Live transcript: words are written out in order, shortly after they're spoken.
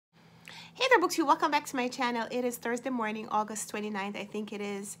Hey there, books, welcome back to my channel. It is Thursday morning, August 29th, I think it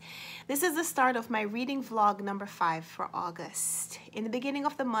is. This is the start of my reading vlog number 5 for August. In the beginning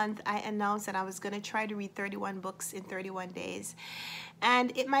of the month, I announced that I was going to try to read 31 books in 31 days.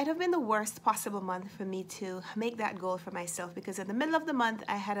 And it might have been the worst possible month for me to make that goal for myself, because in the middle of the month,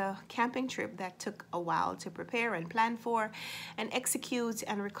 I had a camping trip that took a while to prepare and plan for and execute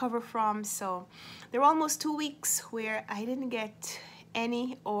and recover from. So there were almost 2 weeks where I didn't get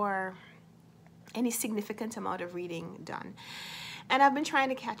any significant amount of reading done, and I've been trying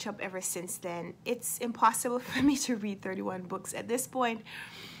to catch up ever since then. It's impossible for me to read 31 books at this point,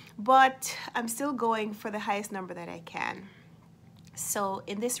 but I'm still going for the highest number that I can. So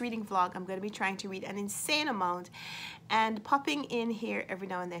in this reading vlog, I'm going to be trying to read an insane amount and popping in here every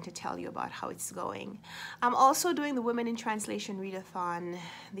now and then to tell you about how it's going. I'm also doing the Women in Translation readathon.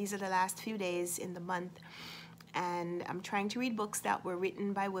 These are the last few days in the month, and I'm trying to read books that were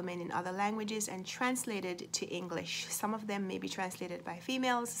written by women in other languages and translated to English. Some of them may be translated by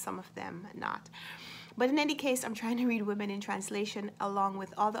females, some of them not. But in any case, I'm trying to read Women in Translation along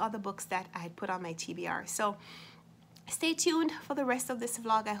with all the other books that I had put on my TBR. So stay tuned for the rest of this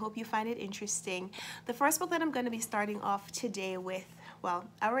vlog. I hope you find it interesting. The first book that I'm going to be starting off today with, well,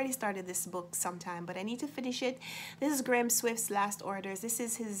 I already started this book sometime, but I need to finish it. This is Graham Swift's Last Orders. This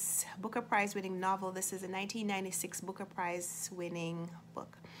is his Booker Prize winning novel. This is a 1996 Booker Prize winning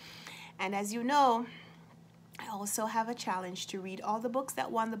book. And as you know, I also have a challenge to read all the books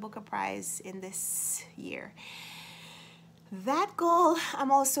that won the Booker Prize in this year. That goal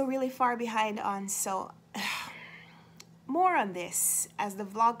I'm also really far behind on, so more on this as the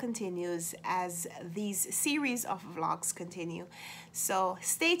vlog continues, as these series of vlogs continue. So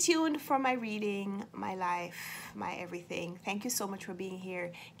stay tuned for my reading, my life, my everything. Thank you so much for being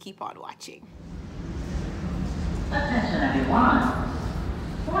here. Keep on watching. Attention everyone.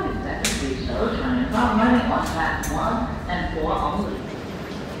 For the secondary show, trains are running on tracks 1 and 4 only.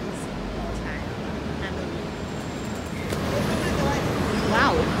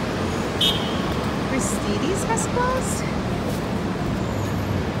 Wow. Christie's has closed?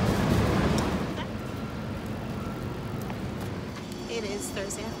 It is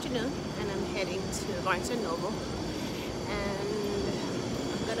Thursday afternoon and I'm heading to Barnes & Noble, and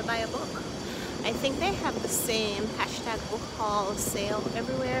I'm gonna buy a book. I think they have the same hashtag book haul sale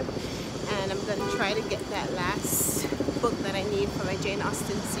everywhere, and I'm gonna try to get that last book that I need for my Jane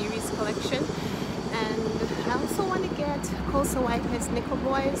Austen series collection. And I also want to get Colsa Whitehead's Nickel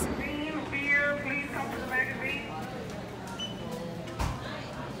Boys.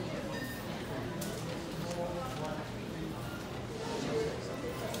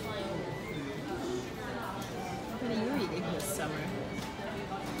 What are you reading this summer?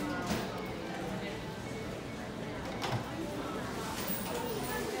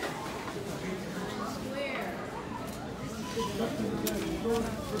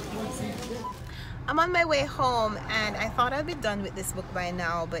 I'm on my way home, and I thought I'd be done with this book by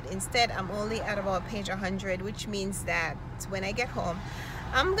now, but instead I'm only at about page 100, which means that when I get home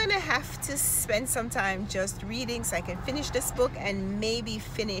I'm gonna have to spend some time just reading so I can finish this book and maybe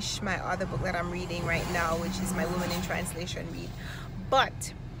finish my other book that I'm reading right now, which is my Women in Translation read.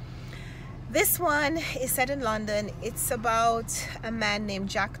 But this one is set in London. It's about a man named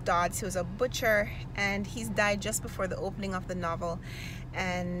Jack Dodds. He was a butcher, and he's died just before the opening of the novel,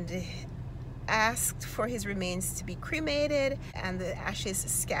 and asked for his remains to be cremated and the ashes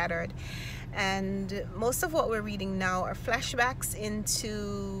scattered. And most of what we're reading now are flashbacks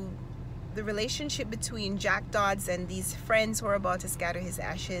into the relationship between Jack Dodds and these friends who are about to scatter his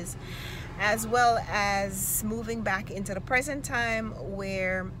ashes, as well as moving back into the present time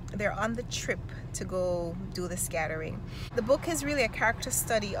where they're on the trip to go do the scattering. The book is really a character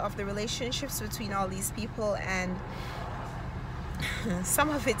study of the relationships between all these people, and some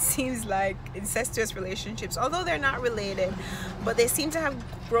of it seems like incestuous relationships, although they're not related, but they seem to have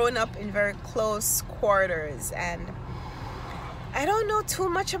grown up in very close quarters. And I don't know too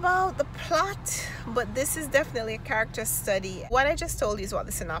much about the plot, but this is definitely a character study. What I just told you is what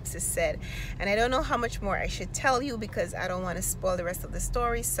the synopsis said, and I don't know how much more I should tell you because I don't want to spoil the rest of the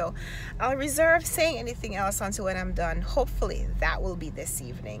story, so I'll reserve saying anything else until when I'm done. Hopefully that will be this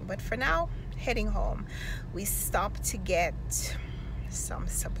evening, but for now, heading home. We stopped to get some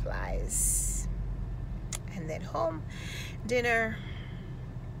supplies, and then home, dinner,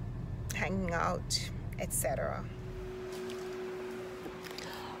 hanging out, etc.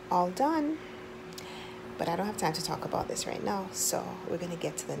 All done, but I don't have time to talk about this right now, so we're gonna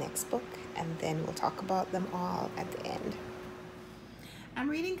get to the next book and then we'll talk about them all at the end. I'm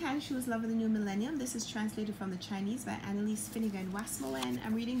reading Kanshu's Love of the New Millennium. This is translated from the Chinese by Annalise Finnegan Wasmoen.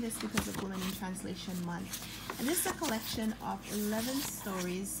 I'm reading this because of Women in Translation Month. And this is a collection of 11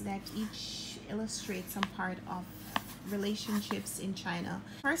 stories that each illustrates some part of relationships in China.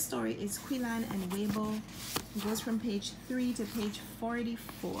 First story is Quilan and Weibo. It goes from page 3 to page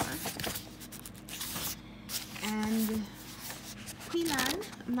 44. And Quilan,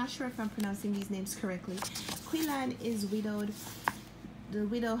 I'm not sure if I'm pronouncing these names correctly. Quilan is widowed. The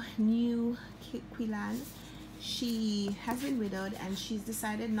widow New Quilan, she has been widowed and she's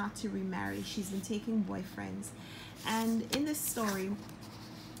decided not to remarry. She's been taking boyfriends. And in this story,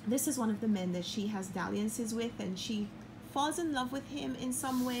 this is one of the men that she has dalliances with, and she falls in love with him in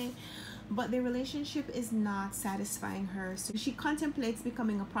some way, but their relationship is not satisfying her. So she contemplates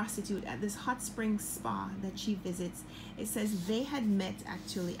becoming a prostitute at this hot spring spa that she visits. It says they had met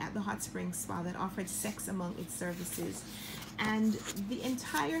actually at the hot spring spa that offered sex among its services. And the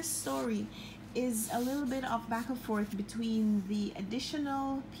entire story is a little bit of back and forth between the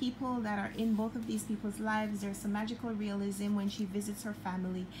additional people that are in both of these people's lives. There's some magical realism when she visits her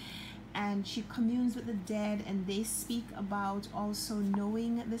family and she communes with the dead, and they speak about also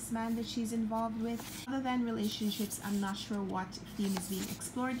knowing this man that she's involved with. Other than relationships, I'm not sure what theme is being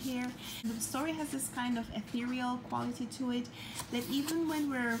explored here. The story has this kind of ethereal quality to it that even when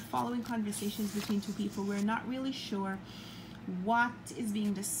we're following conversations between two people, we're not really sure what is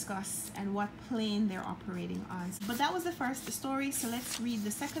being discussed and what plane they're operating on. But that was the first story, so let's read the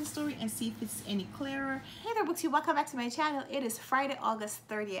second story and see if it's any clearer. Hey there, BookTube, welcome back to my channel. It is Friday, August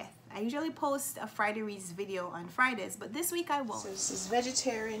 30th. I usually post a Friday Reads video on Fridays, but this week I won't. So this is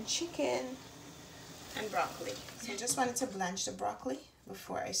vegetarian chicken and broccoli. So I just wanted to blanch the broccoli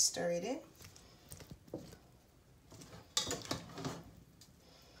before I stir it in,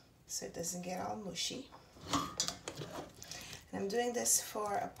 so it doesn't get all mushy. I'm doing this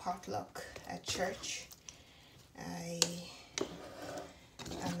for a potluck at church. I'm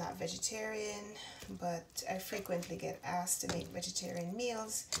not vegetarian, but I frequently get asked to make vegetarian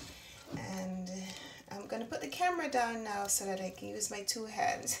meals, and I'm gonna put the camera down now so that I can use my two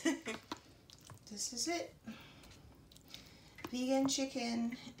hands. This is it. Vegan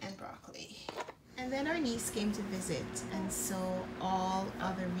chicken and broccoli. And then our niece came to visit, and so all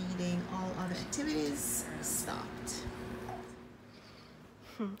other reading, all other activities stopped.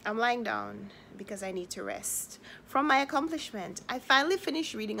 I'm lying down because I need to rest from my accomplishment. I finally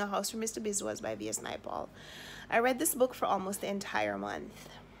finished reading A House for Mr. Biswas by V.S. Naipaul. I read this book for almost the entire month.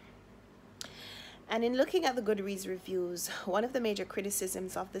 And in looking at the Goodreads reviews, one of the major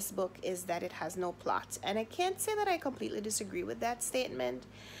criticisms of this book is that it has no plot. And I can't say that I completely disagree with that statement,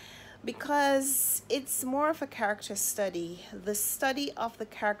 because it's more of a character study, the study of the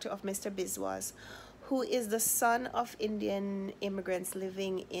character of Mr. Biswas, who is the son of Indian immigrants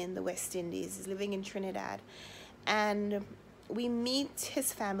living in the West Indies. He's living in Trinidad. And we meet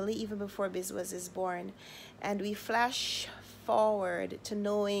his family even before Biswas is born. And we flash forward to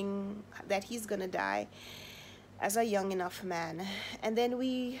knowing that he's gonna die as a young enough man. And then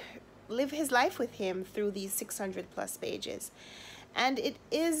we live his life with him through these 600+ pages. And it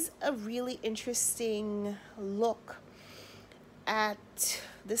is a really interesting look at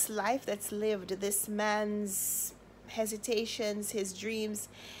this life that's lived, this man's hesitations, his dreams,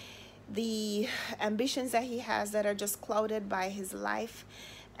 the ambitions that he has that are just clouded by his life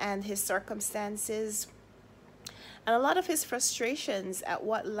and his circumstances, and a lot of his frustrations at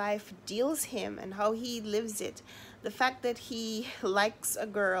what life deals him and how he lives it. The fact that he likes a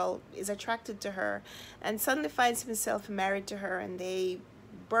girl, is attracted to her, and suddenly finds himself married to her, and they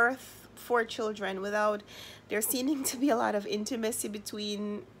birth 4 children without there seeming to be a lot of intimacy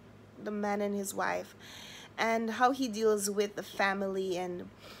between the man and his wife, and how he deals with the family and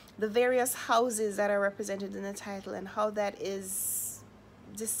the various houses that are represented in the title and how that is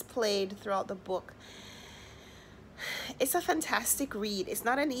displayed throughout the book. It's a fantastic read. It's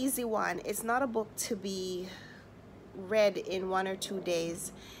not an easy one. It's not a book to be read in 1 or 2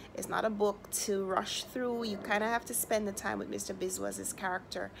 days. It's not a book to rush through. You kind of have to spend the time with Mr. Biswas'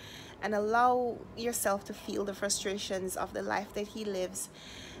 character and allow yourself to feel the frustrations of the life that he lives,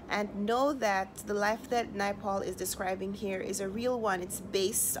 and know that the life that Naipaul is describing here is a real one. It's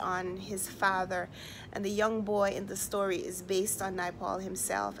based on his father, and the young boy in the story is based on Naipaul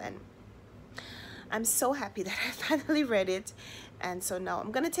himself. And I'm so happy that I finally read it. And so now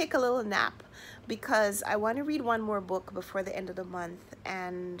I'm gonna take a little nap because I want to read one more book before the end of the month,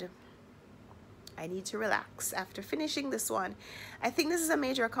 and I need to relax after finishing this one. I think this is a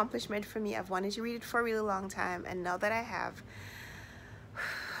major accomplishment for me. I've wanted to read it for a really long time, and now that I have,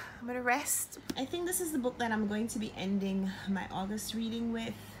 I'm gonna rest. I think this is the book that I'm going to be ending my August reading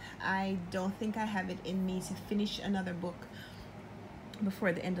with. I don't think I have it in me to finish another book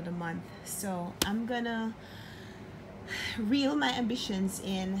before the end of the month, so I'm gonna reel my ambitions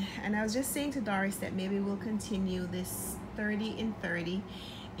in. And I was just saying to Doris that maybe we'll continue this 30 in 30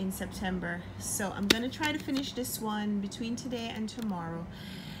 in September, so I'm gonna try to finish this one between today and tomorrow,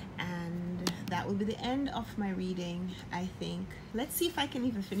 and that will be the end of my reading, I think. Let's see if I can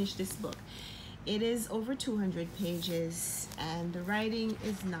even finish this book. It is over 200 pages and the writing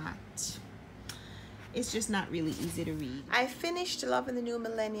is not, it's just not really easy to read. I finished Love in the New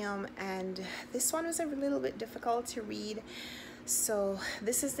Millennium, and this one was a little bit difficult to read. So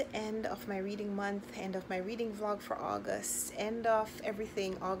this is the end of my reading month, end of my reading vlog for August, end of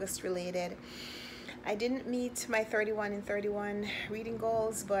everything August related. I didn't meet my 31 in 31 reading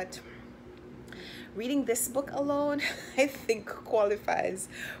goals, but reading this book alone I think qualifies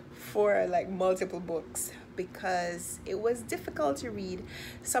for like multiple books, because it was difficult to read.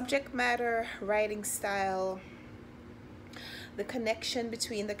 Subject matter, writing style, the connection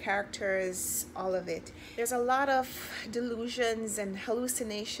between the characters, all of it. There's a lot of delusions and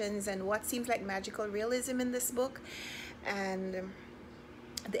hallucinations and what seems like magical realism in this book, and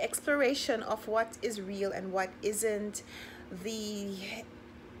the exploration of what is real and what isn't, the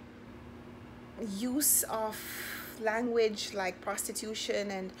use of language like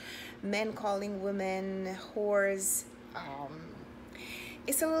prostitution and men calling women whores.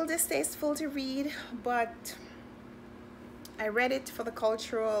 It's a little distasteful to read, but I read it for the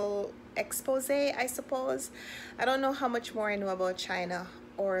cultural expose, I suppose. I don't know how much more I know about China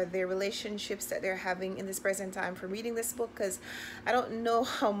or their relationships that they're having in this present time from reading this book, because I don't know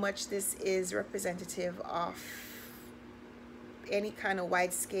how much this is representative of any kind of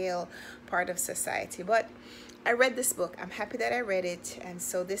wide-scale part of society. But I read this book. I'm happy that I read it, and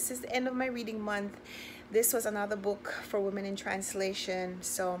so this is the end of my reading month. This was another book for women in translation,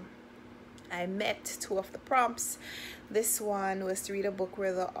 so I met two of the prompts. This one was to read a book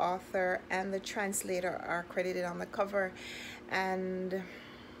where the author and the translator are credited on the cover. And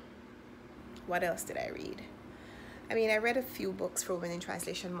what else did I read? I mean, I read a few books for Women in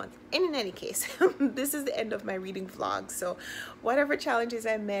Translation Month. And in any case, this is the end of my reading vlog. So whatever challenges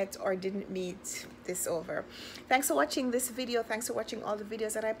I met or didn't meet, this over. Thanks for watching this video. Thanks for watching all the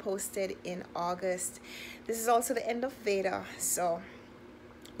videos that I posted in August. This is also the end of VEDA. So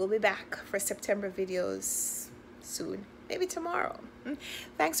we'll be back for September videos soon. Maybe tomorrow.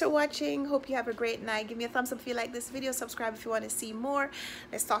 Thanks for watching. Hope you have a great night. Give me a thumbs up if you like this video. Subscribe if you want to see more.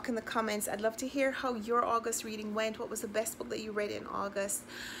 Let's talk in the comments. I'd love to hear how your August reading went. What was the best book that you read in August?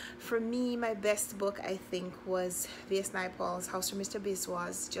 For me, my best book, I think, was V.S. Naipaul's House for Mr.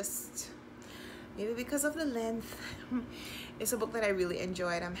 Biswas. Just maybe because of the length. It's a book that I really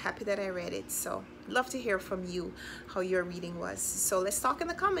enjoyed. I'm happy that I read it. So love to hear from you how your reading was. So let's talk in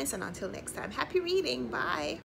the comments, and until next time, happy reading. Bye.